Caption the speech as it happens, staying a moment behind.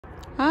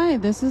Hi,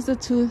 this is the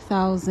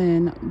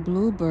 2000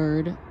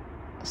 Bluebird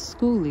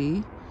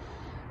Schoolie,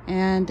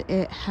 and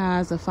it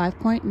has a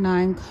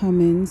 5.9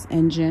 Cummins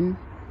engine,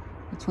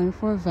 a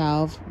 24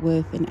 valve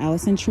with an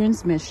Allison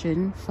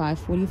transmission,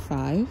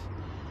 545.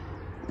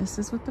 This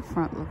is what the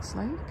front looks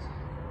like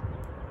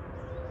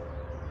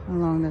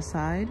along the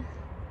side.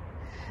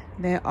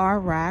 There are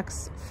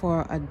racks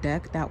for a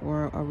deck that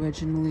were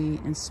originally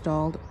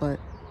installed, but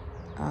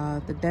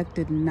the deck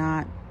did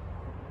not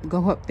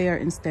go up there.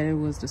 Instead, it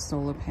was the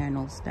solar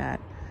panels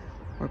that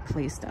were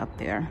placed up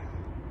there.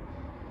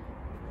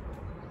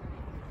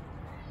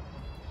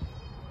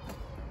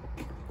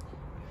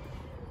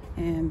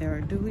 And there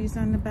are dualies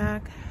on the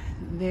back.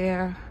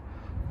 There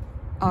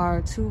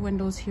are two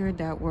windows here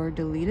that were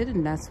deleted,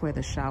 and that's where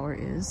the shower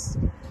is.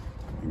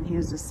 And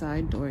here's the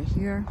side door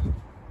here.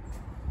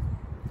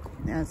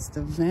 That's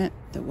the vent,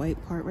 the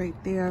white part right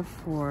there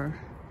for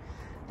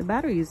the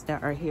batteries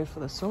that are here for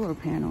the solar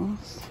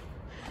panels.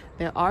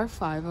 There are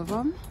 5 of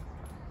them.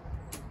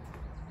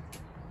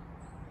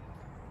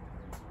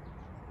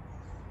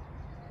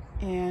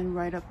 And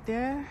right up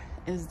there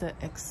is the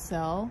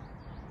Excel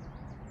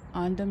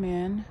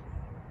on-demand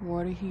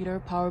water heater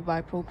powered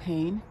by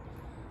propane.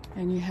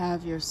 And you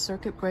have your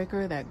circuit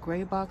breaker, that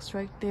gray box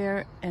right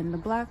there. And the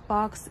black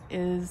box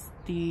is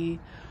the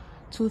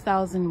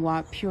 2000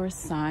 watt pure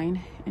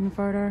sine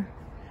inverter.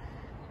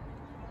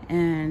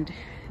 And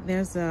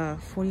there's a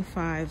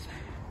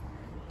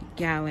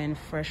 45-gallon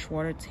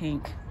freshwater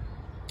tank,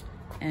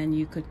 and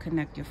you could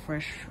connect your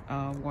fresh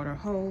water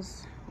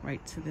hose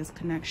right to this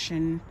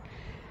connection.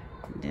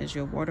 There's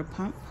your water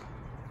pump.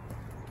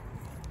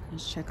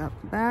 Let's check out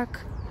the back.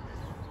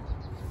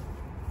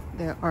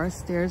 There are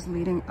stairs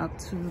leading up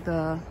to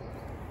the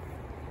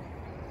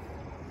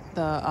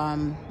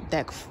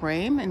deck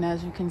frame, and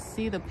as you can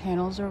see, the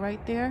panels are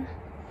right there.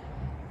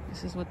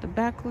 This is what the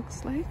back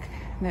looks like.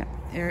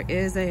 There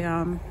is a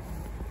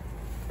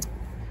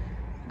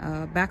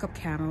backup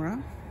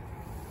camera,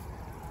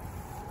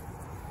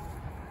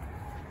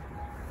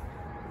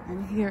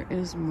 and here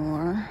is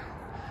a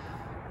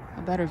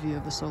better view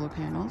of the solar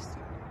panels.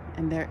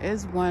 And there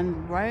is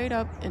one right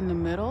up in the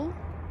middle,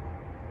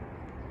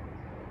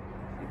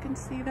 you can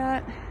see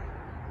that.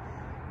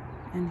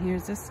 And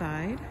here's the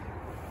side.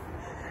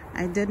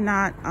 I did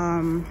not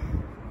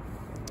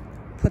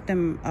put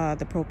them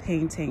the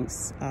propane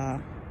tanks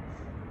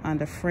on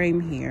the frame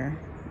here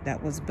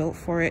that was built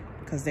for it,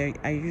 because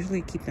I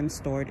usually keep them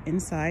stored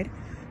inside,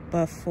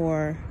 but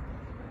for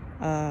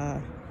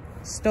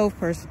stove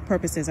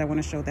purposes, I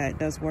want to show that it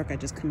does work. I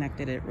just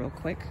connected it real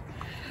quick.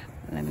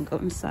 Let me go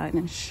inside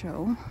and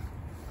show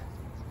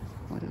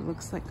what it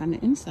looks like on the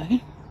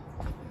inside.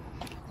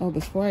 Oh,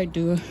 before I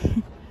do,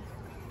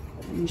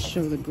 let me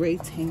show the gray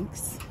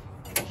tanks.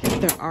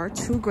 There are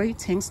 2 gray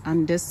tanks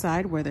on this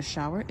side where the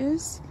shower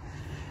is.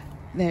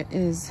 There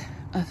is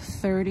a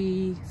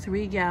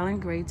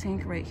 33-gallon gray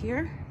tank right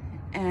here,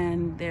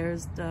 and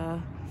there's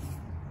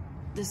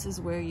this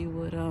is where you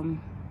would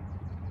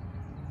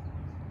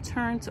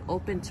turn to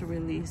open to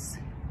release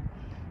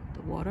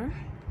the water.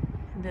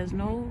 There's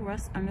no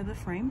rust under the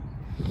frame,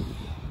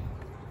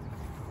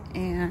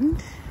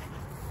 and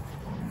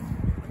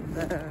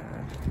the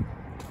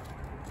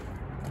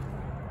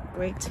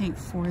gray tank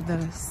for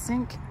the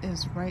sink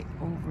is right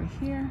over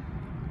here.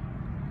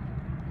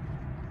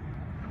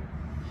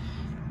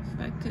 If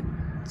I could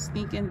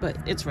sneak in, but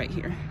it's right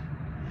here.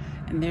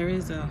 And there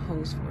is a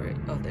hose for it.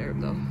 Oh, there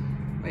we go.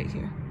 Right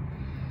here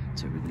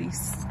to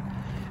release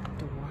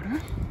the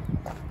water.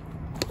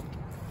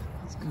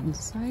 Let's go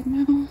inside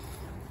now.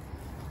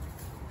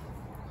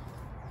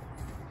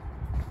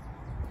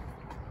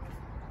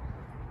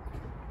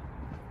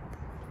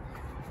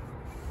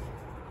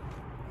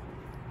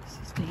 This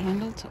is the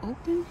handle to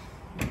open.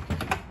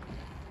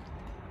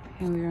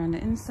 Here we are on the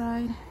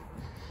inside.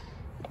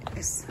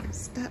 There's some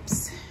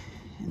steps,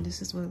 and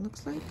this is what it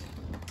looks like.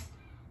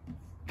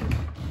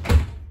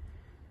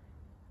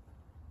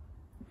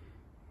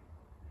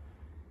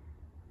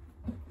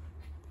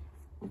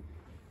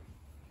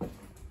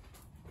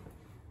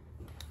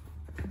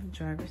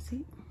 Driver's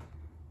seat.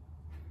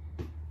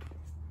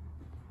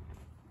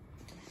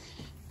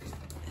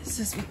 This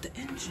is what the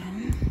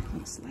engine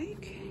looks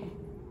like.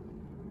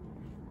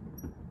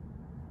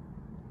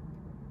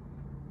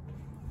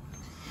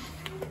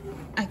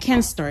 I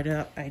can start it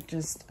up. I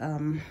just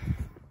don't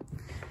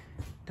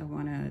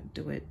want to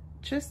do it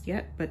just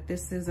yet. But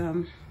this is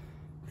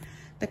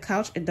the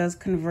couch. It does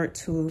convert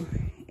to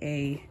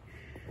a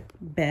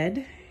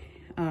bed.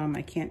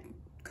 I can't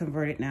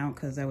convert it now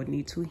because I would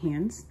need 2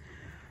 hands.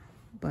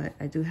 But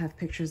I do have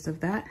pictures of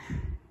that.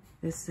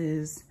 This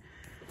is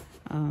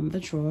the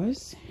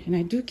drawers, and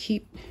I do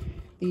keep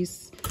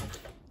these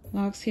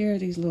locks here,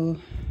 these little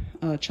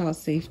child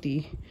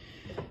safety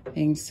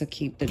things to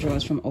keep the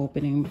drawers from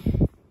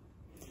opening.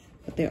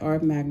 But there are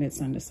magnets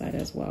on the side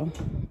as well.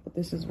 But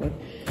this is what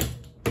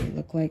they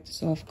look like,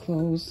 soft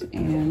close.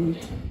 And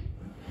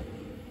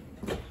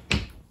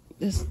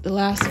the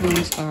last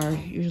ones are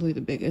usually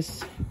the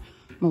biggest,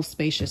 most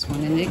spacious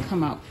one, and they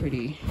come out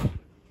pretty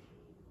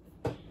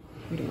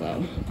pretty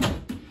well.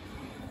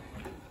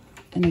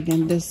 And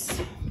again, this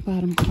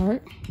bottom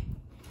part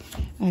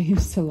I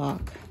used to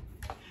lock.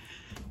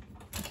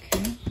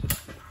 Okay.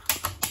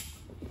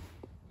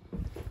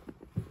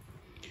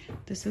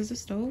 This is the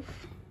stove.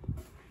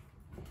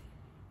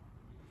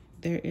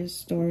 There is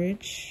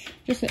storage,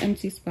 just an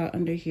empty spot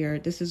under here.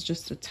 This is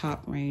just the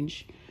top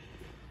range.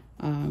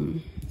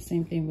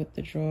 Same thing with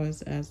the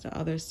drawers as the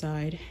other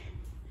side.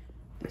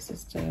 This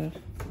is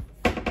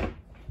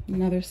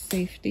another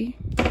safety.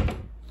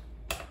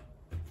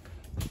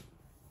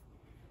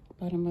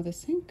 Bottom of the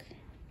sink.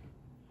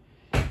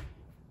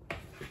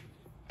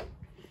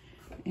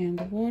 And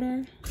the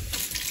water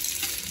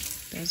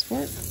does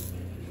work.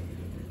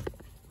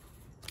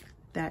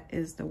 That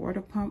is the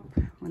water pump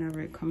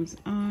whenever it comes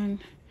on.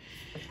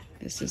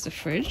 This is the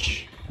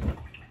fridge.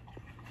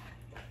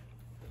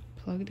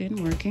 Plugged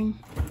in, working.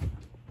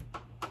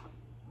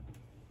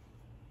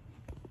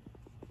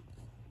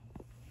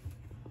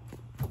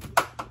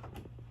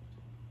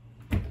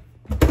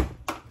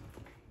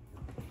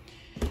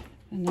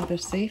 Another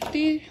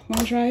safety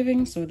while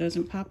driving so it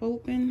doesn't pop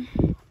open.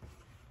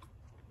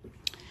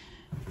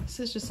 This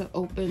is just an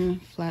open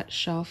flat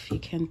shelf. You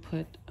can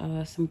put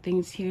some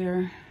things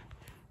here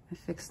and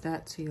fix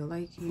that to your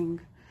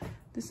liking.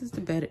 This is the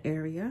bed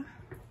area.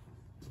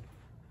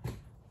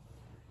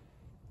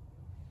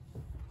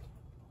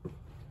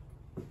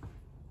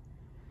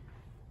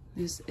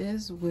 This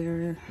is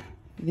where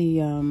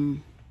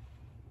the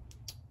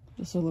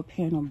solar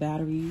panel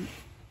battery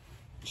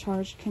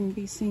charge can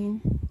be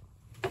seen.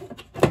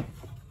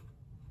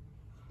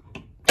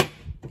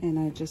 And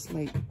I just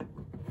like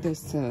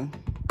this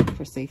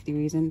for safety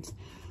reasons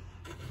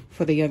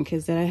for the young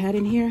kids that I had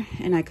in here.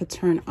 And I could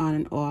turn on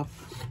and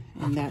off,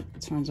 and that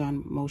turns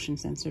on motion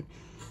sensor.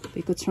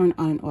 They could turn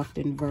on and off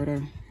the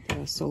inverter,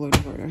 the solar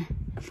inverter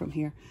from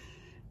here.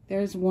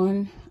 There's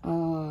one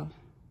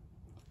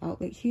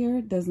outlet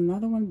here. There's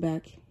another one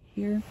back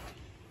here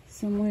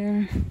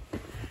somewhere.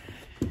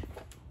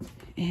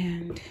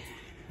 And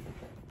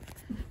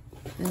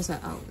there's an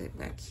outlet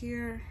back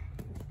here.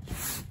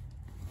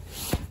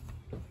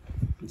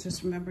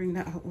 Just remembering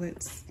the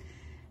outlets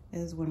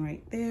is one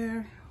right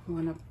there,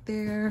 one up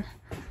there,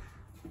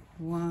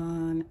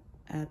 one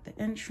at the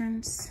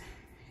entrance,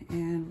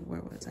 and where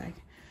was I?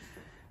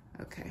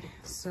 Okay,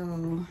 so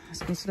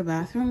let's go to the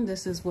bathroom.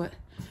 This is what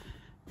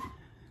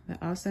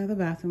the outside of the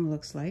bathroom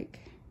looks like.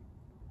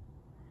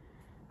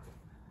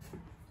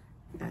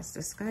 That's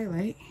the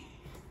skylight.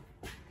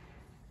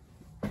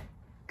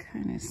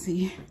 Kind of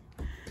see.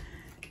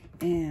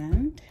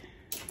 And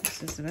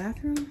this is the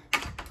bathroom.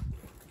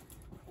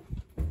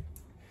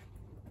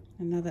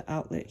 Another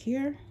outlet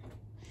here.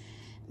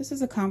 This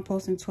is a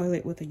composting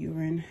toilet with a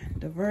urine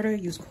diverter.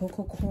 Use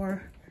cocoa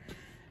core.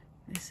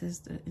 This is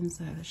the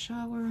inside of the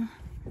shower.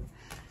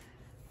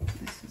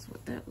 This is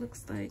what that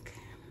looks like.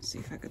 Let's see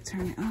if I could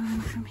turn it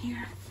on from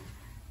here.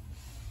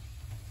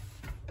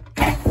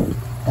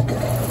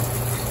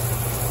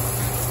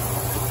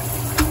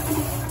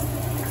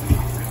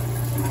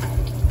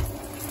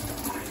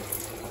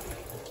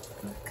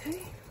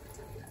 Okay.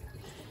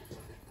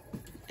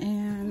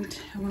 And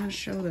I want to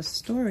show the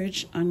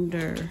storage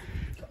under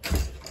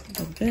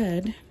the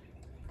bed,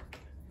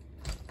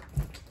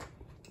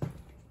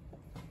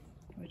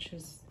 which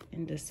is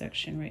in this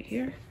section right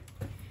here.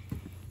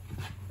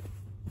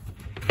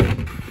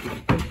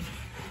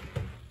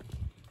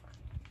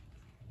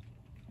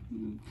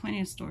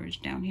 Plenty of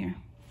storage down here.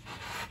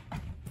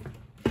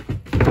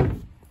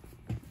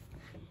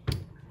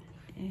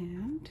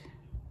 And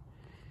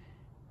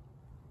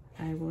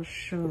I will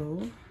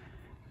show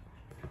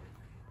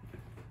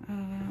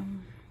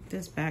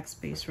this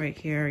backspace right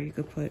here. You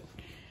could put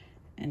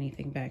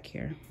anything back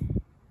here.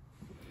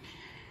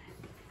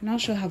 And I'll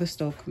show how the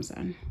stove comes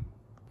on.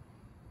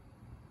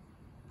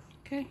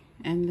 Okay,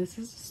 and this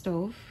is the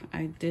stove.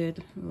 I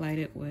did light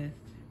it with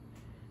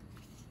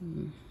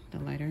the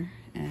lighter,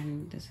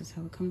 and this is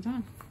how it comes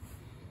on.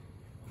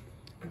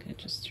 Okay,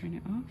 just turn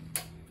it off.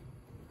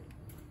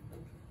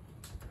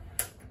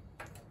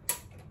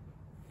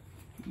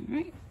 All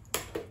right,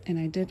 and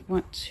I did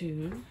want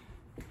to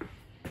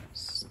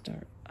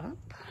start up.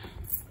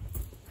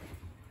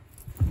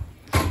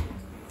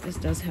 This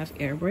does have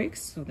air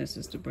brakes, so this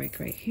is the brake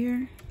right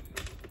here.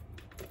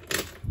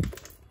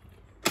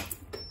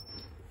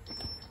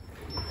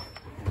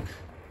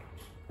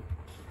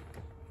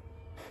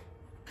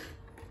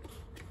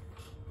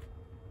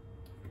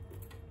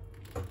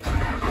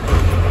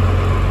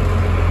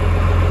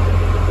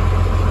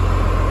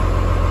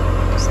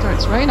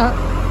 Starts right up.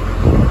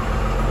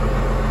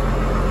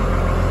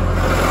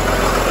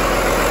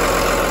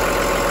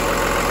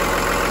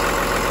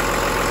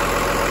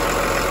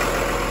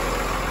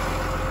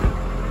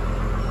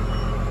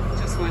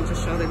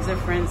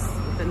 Difference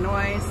with the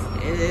noise.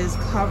 It is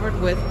covered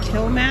with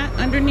kill mat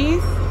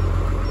underneath.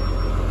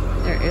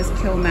 There is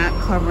kill mat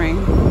covering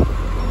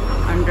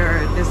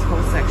under this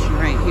whole section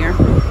right here.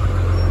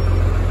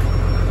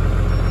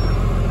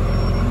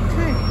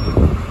 Okay,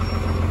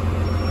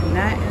 and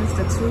that is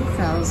the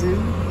 2000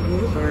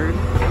 Bluebird